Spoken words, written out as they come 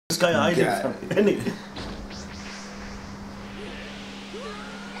This guy hiding from me.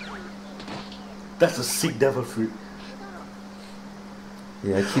 That's a sick devil fruit.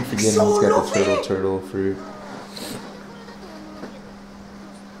 Yeah, I keep forgetting so he's got the turtle fruit.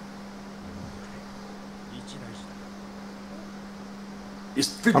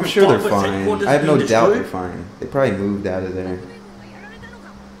 I'm sure they're fine. I have no doubt they're fine. They probably moved out of there.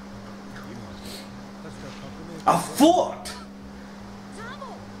 A fort!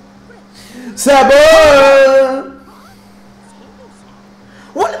 Sabo!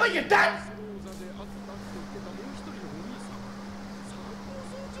 What about your dad?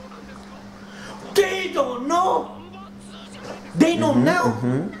 They don't know. They know now.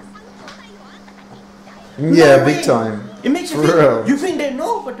 Yeah, no big time. It makes you think. You think they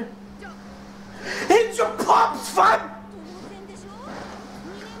know, but it's your pops, fam.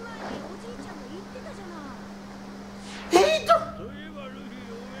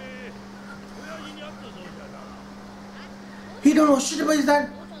 He don't know shit about his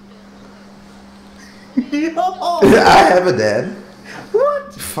dad. I have a dad.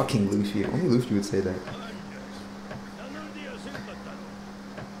 What? Fucking Luffy. Only Luffy would say that.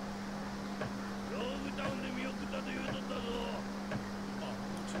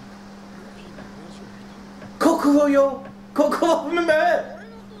 Kokoro, yo. Kokoro, remember?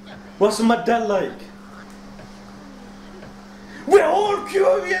 What's my dad like? We're all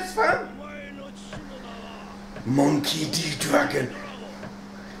curious, fam. Monkey D Dragon.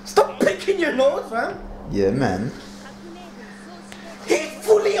 Stop picking your nose, fam. Yeah, man. He's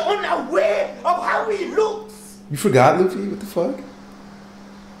fully unaware of how he looks. You forgot, Luffy? What the fuck?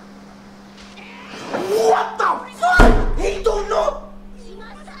 What the fuck? He don't know.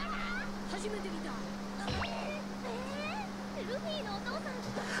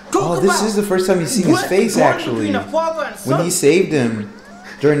 Oh, this is the first time he's seen his face, actually. When he saved him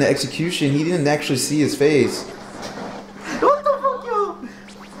during the execution, he didn't actually see his face. What the fuck, yo?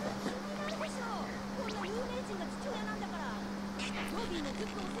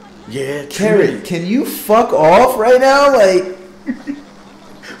 Yeah, Carrot, can you fuck off right now? Like...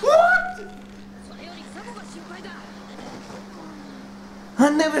 What?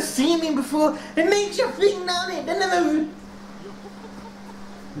 I've never seen him before. It makes you think now. They never...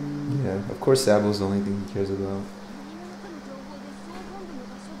 Yeah, of course Sabo's the only thing he cares about.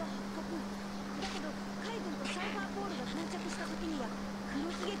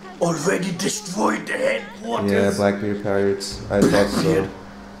 Already destroyed the headquarters. Yeah, Blackbeard Pirates. I thought so.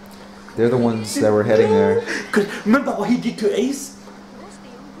 They're the ones that were heading there. Cause remember what he did to Ace?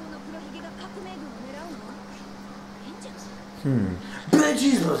 Blood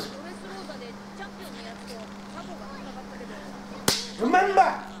Jesus.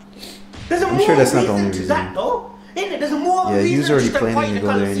 Remember? I'm sure that's not the only reason. That, though. Ain't it? There's more yeah, he was already to planning to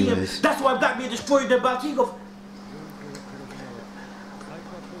go there anyways. That's why Blackbeard destroyed the Baltigo.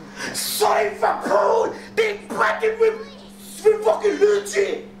 Sorry for cold! They batted with fucking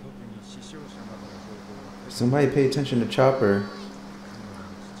Luigi! Somebody pay attention to Chopper.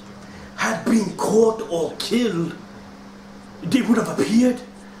 Had been caught or killed, they would have appeared.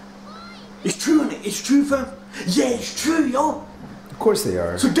 It's true, innit? It's true, fam. Yeah, it's true, yo. Of course they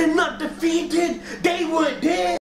are. So they're not defeated. They weren't there.